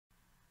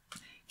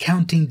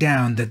counting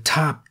down the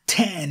top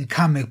 10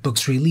 comic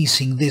books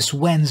releasing this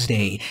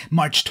Wednesday,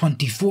 March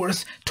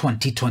 24th,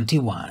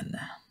 2021.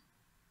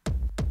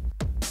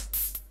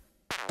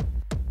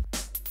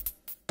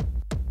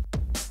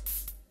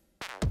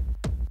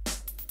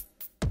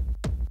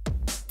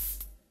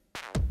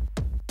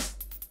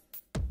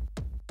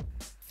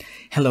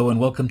 Hello and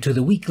welcome to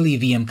the weekly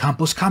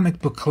vmcampos Comic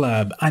Book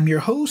Club. I'm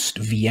your host,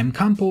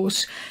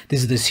 vmcampos.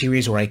 This is the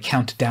series where I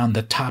count down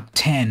the top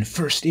 10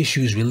 first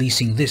issues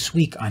releasing this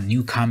week on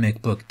New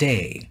Comic Book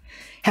Day.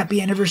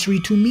 Happy anniversary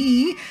to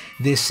me!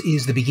 This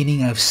is the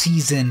beginning of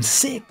Season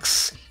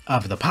 6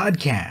 of the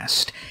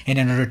podcast. And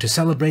in order to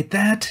celebrate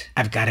that,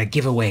 I've got a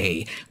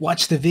giveaway.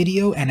 Watch the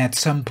video and at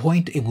some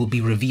point it will be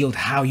revealed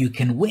how you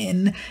can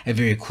win a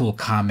very cool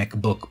comic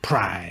book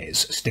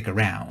prize. Stick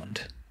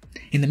around.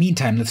 In the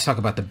meantime, let's talk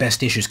about the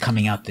best issues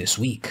coming out this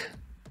week.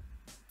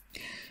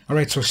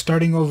 Alright, so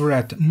starting over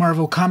at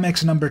Marvel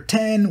Comics number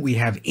 10, we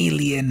have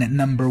Alien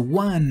number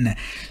 1.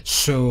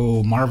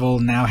 So Marvel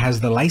now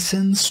has the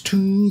license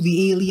to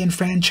the Alien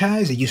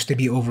franchise. It used to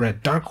be over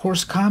at Dark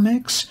Horse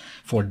Comics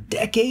for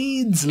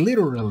decades,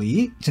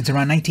 literally, since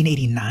around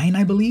 1989,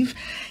 I believe.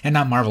 And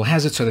now Marvel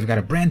has it, so they've got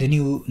a brand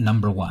new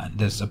number 1.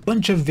 There's a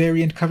bunch of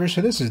variant covers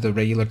for this. This is the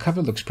regular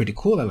cover. Looks pretty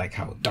cool. I like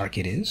how dark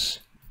it is.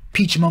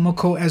 Peach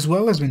Momoko as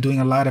well has been doing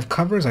a lot of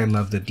covers. I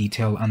love the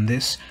detail on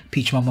this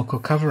Peach Momoko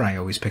cover. I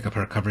always pick up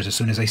her covers as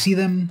soon as I see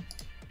them.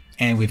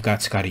 And we've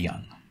got Scotty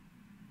Young.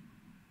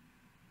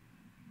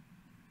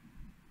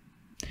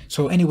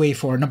 So anyway,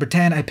 for number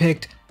 10, I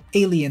picked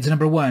Aliens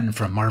number 1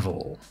 from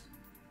Marvel.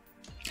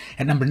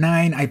 At number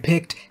 9, I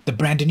picked the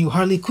brand new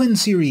Harley Quinn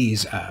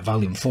series,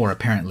 Volume 4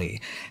 apparently.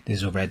 This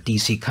is over at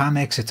DC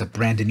Comics. It's a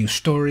brand new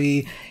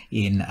story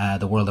in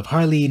the world of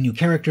Harley, new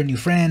character, new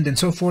friend, and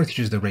so forth.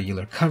 Here's the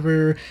regular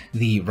cover,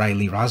 the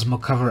Riley Rosmo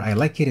cover. I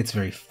like it. It's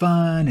very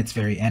fun. It's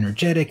very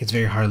energetic. It's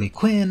very Harley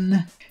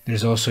Quinn.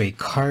 There's also a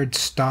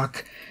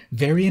cardstock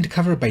variant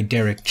cover by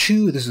Derek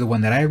Chu. This is the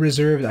one that I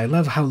reserved. I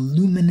love how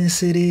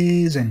luminous it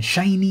is and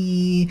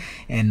shiny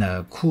and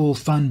cool,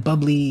 fun,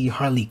 bubbly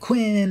Harley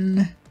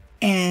Quinn.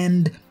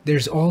 And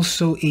there's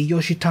also a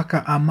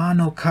Yoshitaka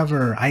Amano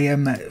cover. I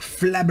am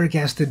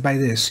flabbergasted by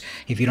this.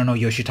 If you don't know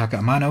Yoshitaka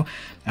Amano,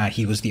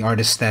 he was the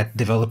artist that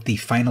developed the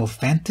Final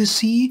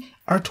Fantasy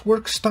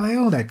artwork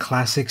style, that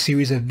classic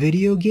series of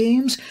video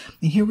games.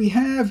 And here we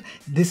have,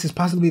 this is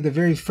possibly the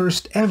very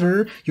first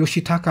ever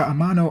Yoshitaka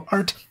Amano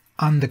art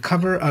on the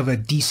cover of a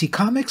DC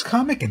Comics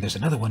comic, and there's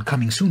another one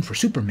coming soon for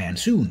Superman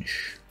soon.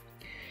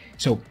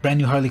 So, brand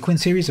new Harley Quinn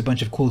series, a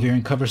bunch of cool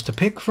variant covers to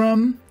pick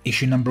from.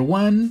 Issue number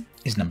 1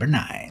 is number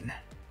 9.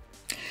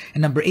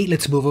 And number 8,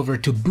 let's move over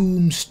to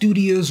Boom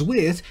Studios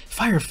with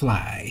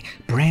Firefly,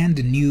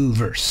 brand new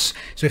verse.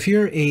 So if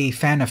you're a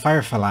fan of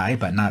Firefly,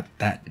 but not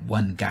that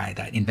one guy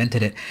that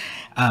invented it,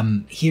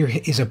 here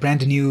is a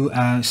brand new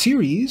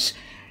series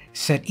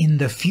set in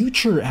the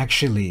future,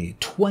 actually,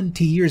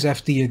 20 years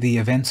after the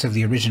events of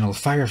the original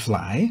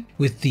Firefly,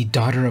 with the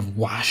daughter of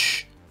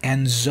Wash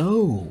and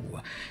Zoe.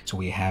 So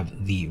we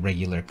have the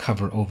regular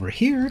cover over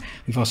here.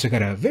 We've also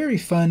got a very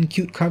fun,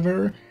 cute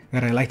cover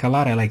that I like a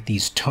lot. I like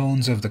these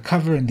tones of the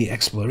cover and the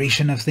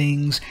exploration of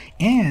things.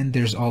 And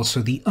there's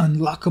also the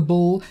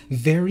unlockable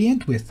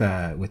variant with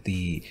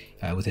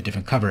a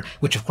different cover,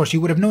 which of course you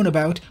would have known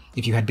about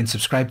if you had been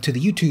subscribed to the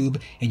YouTube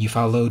and you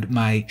followed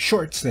my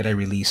shorts that I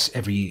release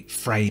every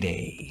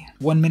Friday.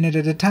 1 minute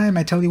at a time,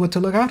 I tell you what to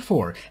look out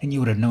for, and you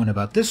would have known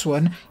about this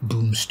one,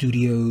 Boom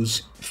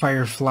Studios,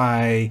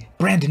 Firefly,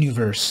 brand new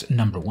verse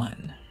number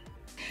 1.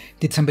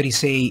 Did somebody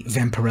say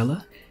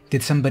Vampirella?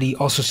 Did somebody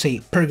also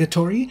say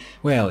Purgatory?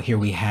 Well, here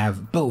we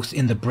have both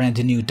in the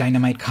brand new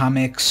Dynamite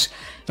comics.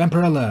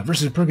 Vampirella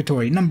vs.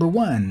 Purgatory number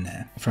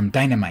 1 from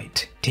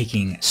Dynamite,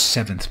 taking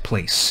 7th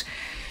place.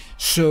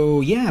 So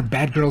yeah,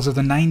 Bad Girls of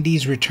the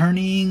 90s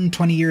returning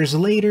 20 years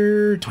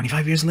later,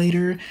 25 years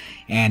later,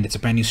 and it's a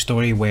brand new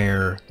story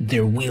where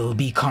there will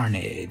be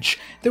carnage.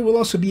 There will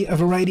also be a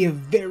variety of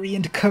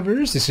variant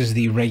covers. This is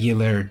the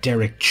regular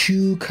Derek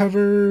Chu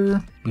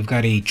cover. We've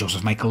got a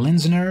Joseph Michael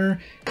Linsner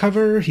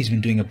cover. He's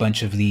been doing a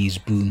bunch of these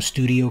Boom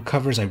Studio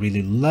covers. I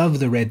really love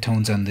the red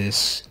tones on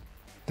this.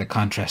 The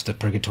contrast of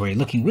Purgatory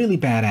looking really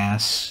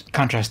badass,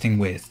 contrasting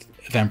with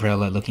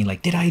Vampirella looking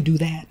like, did I do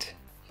that?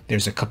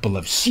 There's a couple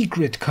of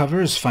secret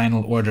covers,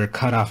 Final Order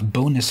cut-off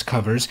bonus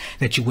covers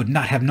that you would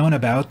not have known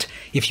about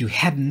if you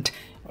hadn't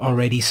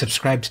already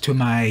subscribed to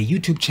my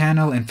YouTube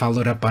channel and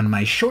followed up on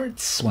my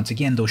shorts. Once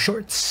again, those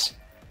shorts.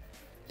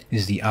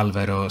 This is the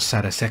Alvaro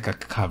Saraseca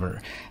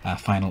cover,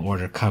 Final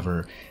Order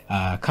cover.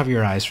 Cover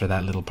your eyes for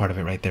that little part of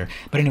it right there.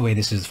 But anyway,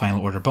 this is the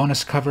Final Order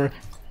bonus cover.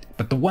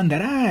 But the one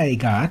that I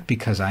got,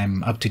 because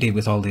I'm up to date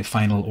with all the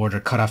Final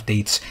Order cutoff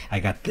dates, I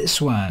got this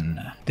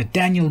one. The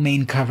Daniel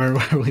Main cover,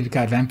 where we've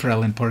got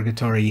Vampirella and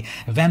Purgatory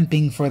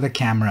vamping for the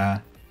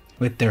camera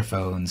with their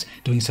phones,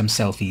 doing some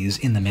selfies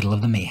in the middle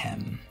of the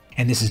mayhem.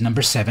 And this is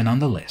number 7 on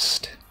the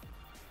list.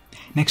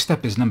 Next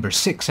up is number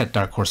 6 at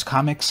Dark Horse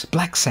Comics,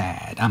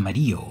 BLACKSAD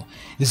Amarillo.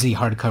 This is the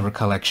hardcover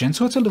collection,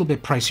 so it's a little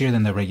bit pricier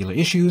than the regular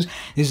issues.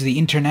 This is the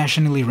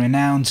internationally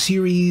renowned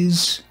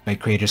series by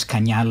creators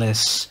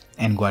Cañales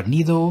and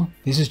Guarnido.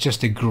 This is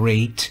just a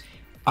great,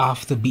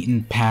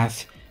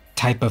 off-the-beaten-path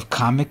type of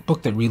comic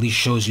book that really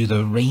shows you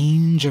the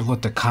range of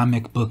what the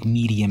comic book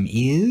medium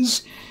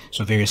is.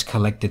 So various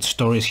collected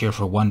stories here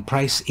for one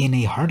price in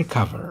a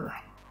hardcover.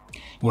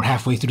 We're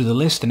halfway through the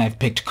list and I've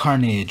picked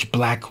Carnage,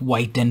 Black,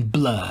 White, and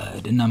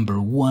Blood,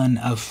 number 1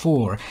 of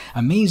 4.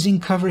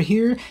 Amazing cover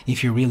here.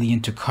 If you're really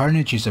into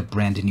Carnage, it's a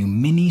brand new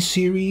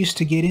mini-series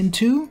to get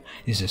into.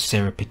 This is a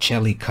Sarah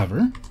Pichelli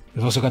cover.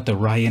 We've also got the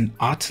Ryan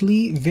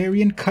Otley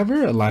variant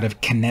cover. A lot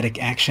of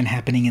kinetic action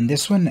happening in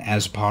this one,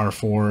 as par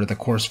for the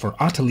course for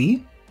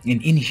Otley.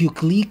 An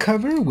In-Hyuk Lee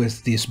cover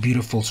with this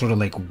beautiful sort of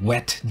like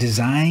wet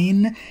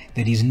design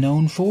that he's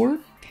known for.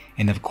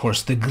 And of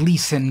course the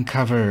Gleason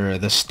cover,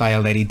 the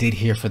style that he did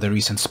here for the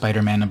recent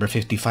Spider-Man number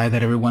 55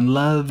 that everyone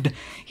loved.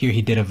 Here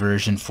he did a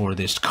version for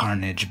this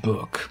Carnage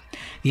book.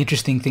 The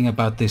interesting thing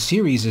about this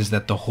series is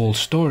that the whole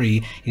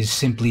story is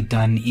simply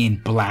done in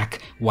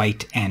black,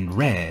 white, and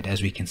red,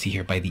 as we can see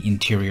here by the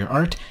interior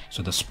art.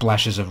 So the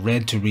splashes of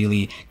red to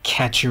really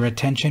catch your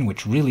attention,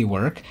 which really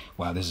work.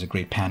 Wow, this is a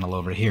great panel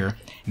over here.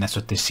 And that's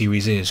what this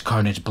series is,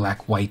 Carnage,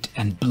 Black, White,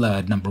 and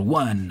Blood, number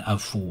 1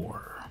 of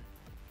 4.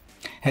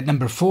 At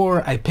number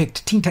 4, I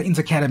picked Teen Titans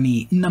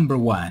Academy number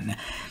 1.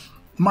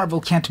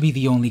 Marvel can't be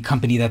the only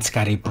company that's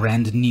got a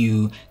brand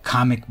new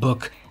comic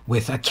book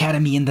with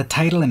Academy in the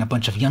title and a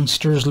bunch of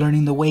youngsters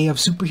learning the way of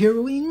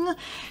superheroing.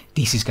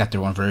 DC's got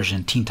their own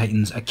version, Teen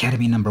Titans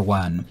Academy number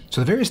 1.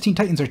 So the various Teen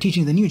Titans are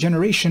teaching the new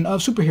generation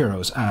of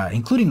superheroes,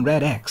 including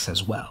Red X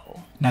as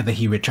well. Now that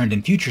he returned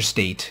in Future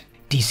State,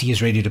 DC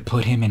is ready to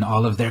put him in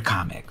all of their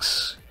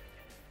comics.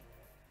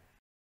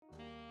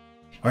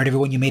 Alright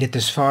everyone, you made it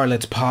this far,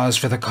 let's pause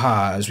for the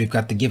cause. We've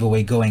got the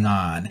giveaway going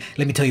on.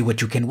 Let me tell you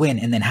what you can win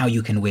and then how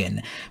you can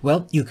win.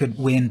 Well, you could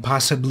win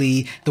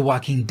possibly The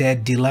Walking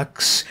Dead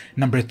Deluxe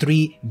number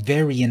 3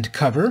 variant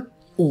cover,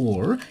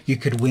 or you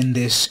could win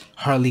this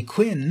Harley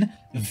Quinn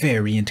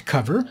variant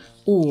cover,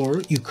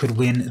 or you could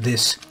win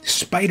this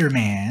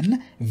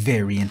Spider-Man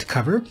variant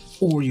cover,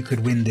 or you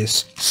could win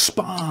this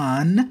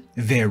Spawn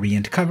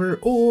variant cover,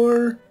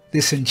 or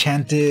this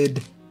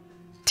Enchanted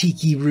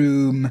Tiki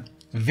Room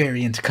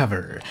variant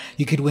cover.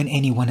 You could win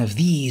any one of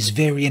these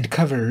variant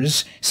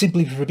covers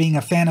simply for being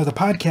a fan of the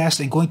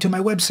podcast and going to my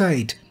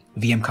website,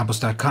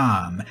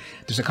 vmcampos.com.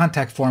 There's a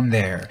contact form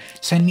there.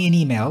 Send me an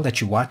email that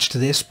you watched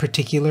this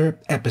particular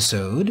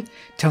episode.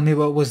 Tell me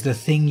what was the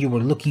thing you were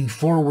looking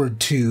forward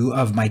to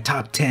of my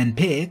top 10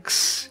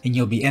 picks, and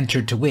you'll be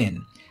entered to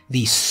win.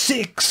 The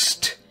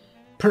 6th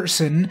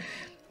person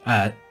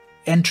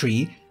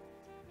entry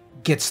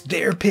gets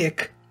their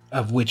pick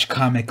of which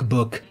comic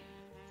book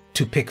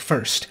to pick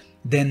first.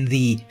 Then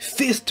the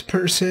 5th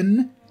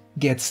person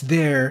gets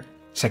their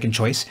second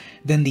choice.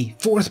 Then the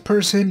 4th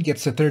person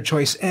gets the 3rd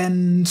choice,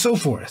 and so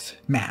forth.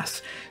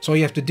 Math. So all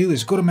you have to do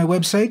is go to my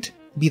website,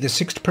 be the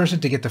 6th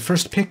person to get the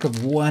first pick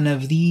of one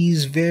of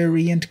these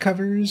variant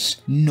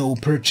covers. No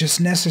purchase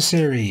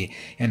necessary.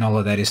 And all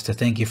of that is to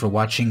thank you for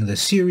watching the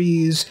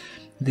series.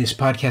 This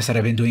podcast that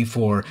I've been doing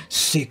for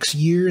 6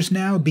 years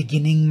now,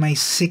 beginning my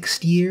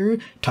 6th year,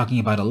 talking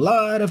about a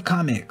lot of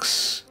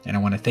comics. And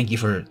I want to thank you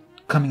for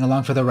coming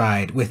along for the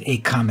ride with a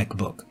comic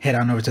book. Head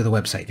on over to the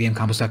website,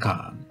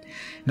 vmcampos.com.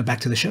 Now back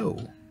to the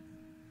show.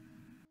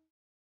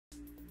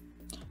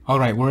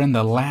 Alright, we're in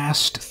the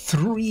last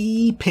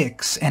 3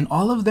 picks, and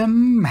all of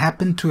them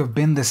happen to have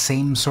been the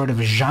same sort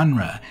of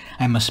genre.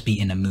 I must be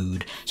in a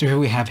mood. So here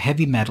we have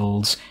Heavy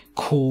Metal's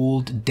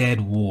Cold Dead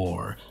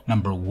War,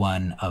 number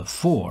 1 of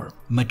 4.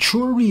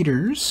 Mature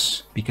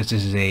readers, because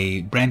this is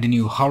a brand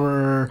new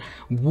horror,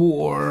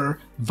 war,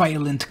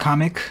 violent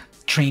comic,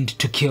 trained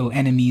to kill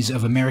enemies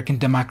of American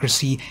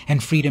democracy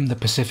and freedom, the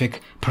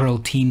Pacific Pearl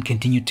team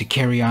continued to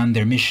carry on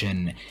their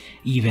mission,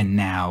 even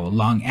now,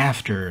 long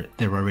after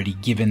they're already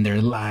given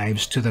their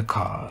lives to the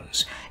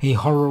cause. A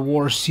horror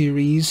war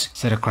series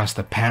set across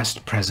the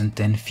past, present,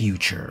 and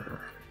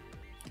future.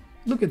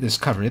 Look at this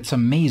cover, it's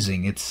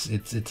amazing. It's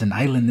an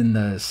island in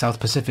the South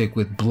Pacific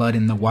with blood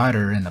in the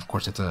water, and of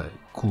course it's a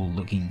cool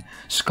looking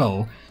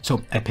skull.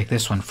 So I picked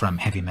this one from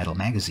Heavy Metal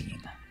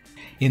magazine.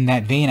 In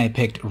that vein, I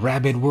picked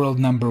RABID World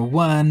number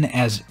 1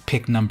 as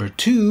pick number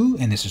 2,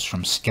 and this is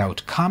from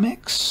Scout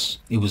Comics.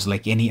 It was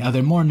like any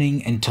other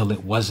morning until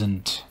it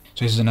wasn't.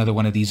 So this is another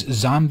one of these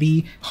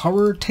zombie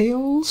horror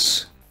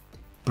tales.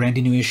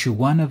 Brand new issue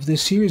 1 of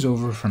this series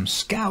over from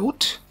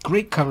Scout.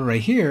 Great cover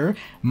right here,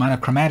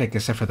 monochromatic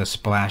except for the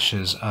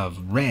splashes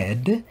of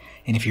red.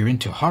 And if you're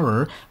into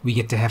horror, we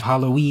get to have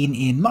Halloween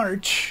in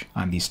March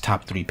on these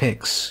top 3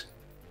 picks.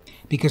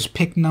 Because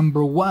pick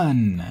number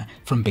 1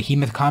 from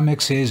Behemoth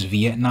Comics is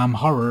Vietnam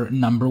Horror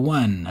number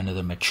 1.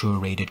 Another mature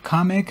rated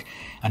comic,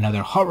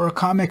 another horror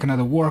comic,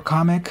 another war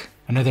comic,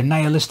 another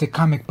nihilistic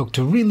comic book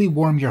to really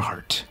warm your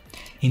heart.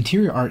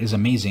 Interior art is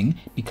amazing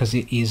because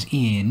it is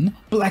in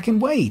black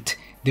and white.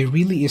 There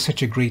really is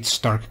such a great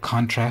stark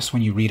contrast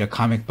when you read a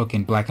comic book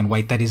in black and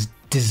white that is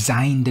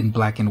designed in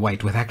black and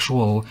white with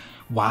actual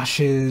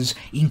washes,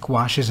 ink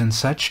washes and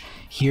such.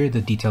 Here, the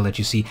detail that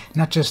you see,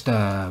 not just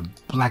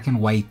black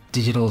and white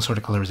digital sort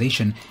of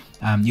colorization,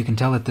 you can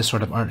tell that this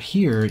sort of art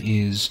here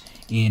is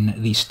in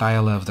the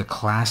style of the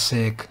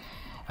classic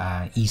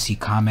EC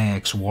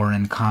Comics,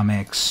 Warren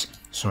Comics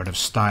sort of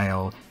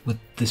style, with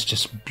this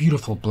just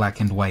beautiful black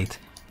and white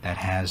that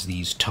has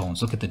these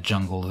tones. Look at the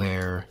jungle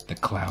there, the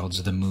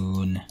clouds, the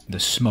moon, the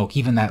smoke,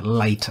 even that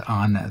light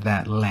on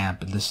that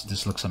lamp.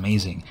 This looks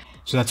amazing.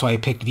 So that's why I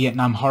picked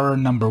Vietnam Horror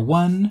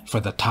 #1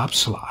 for the top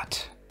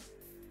slot.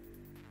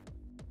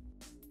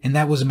 And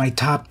that was my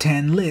top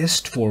 10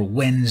 list for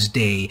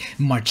Wednesday,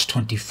 March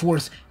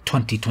 24th,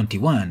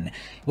 2021.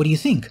 What do you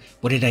think?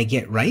 What did I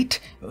get right?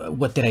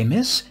 What did I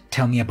miss?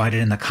 Tell me about it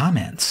in the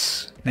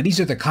comments. Now, these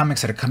are the comics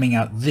that are coming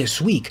out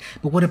this week,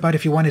 but what about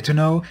if you wanted to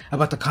know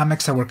about the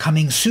comics that were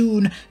coming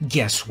soon?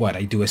 Guess what?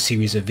 I do a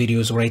series of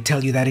videos where I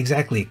tell you that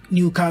exactly.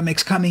 New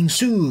comics coming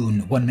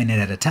soon, 1 minute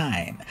at a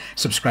time.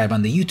 Subscribe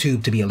on the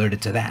YouTube to be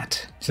alerted to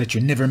that, so that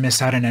you never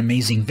miss out on an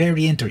amazing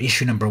variant or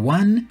issue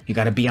 #1. You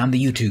gotta be on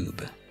the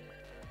YouTube.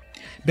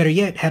 Better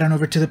yet, head on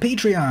over to the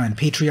Patreon,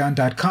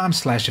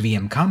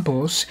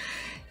 patreon.com/vmcampos.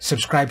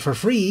 Subscribe for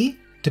free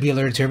to be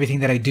alerted to everything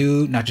that I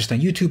do, not just on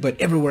YouTube, but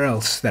everywhere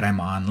else that I'm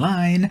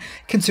online.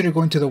 Consider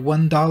going to the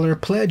 $1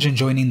 pledge and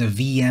joining the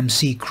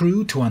VMC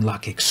crew to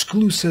unlock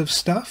exclusive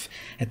stuff.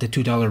 At the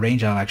 $2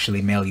 range, I'll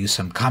actually mail you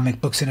some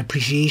comic books in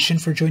appreciation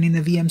for joining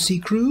the VMC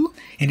crew.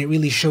 And it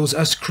really shows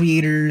us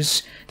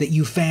creators that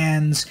you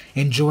fans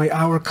enjoy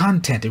our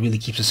content. It really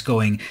keeps us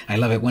going. I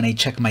love it when I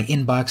check my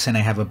inbox and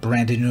I have a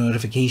brand new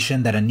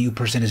notification that a new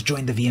person has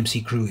joined the VMC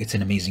crew. It's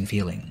an amazing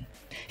feeling.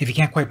 If you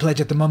can't quite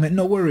pledge at the moment,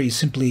 no worries.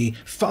 Simply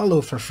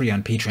follow for free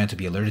on Patreon to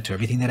be alerted to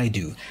everything that I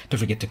do. Don't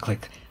forget to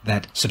click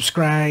that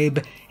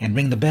subscribe and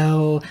ring the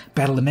bell,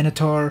 Battle the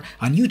Minotaur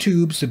on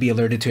YouTube to be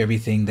alerted to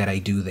everything that I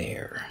do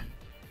there.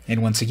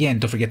 And once again,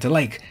 don't forget to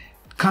like,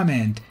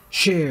 comment,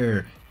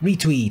 share,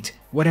 retweet,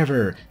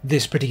 whatever,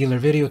 this particular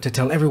video to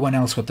tell everyone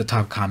else what the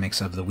top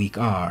comics of the week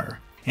are.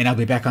 And I'll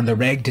be back on the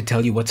reg to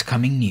tell you what's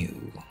coming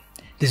new.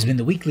 This has been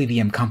the weekly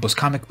VM Campos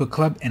Comic Book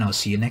Club, and I'll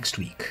see you next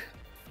week.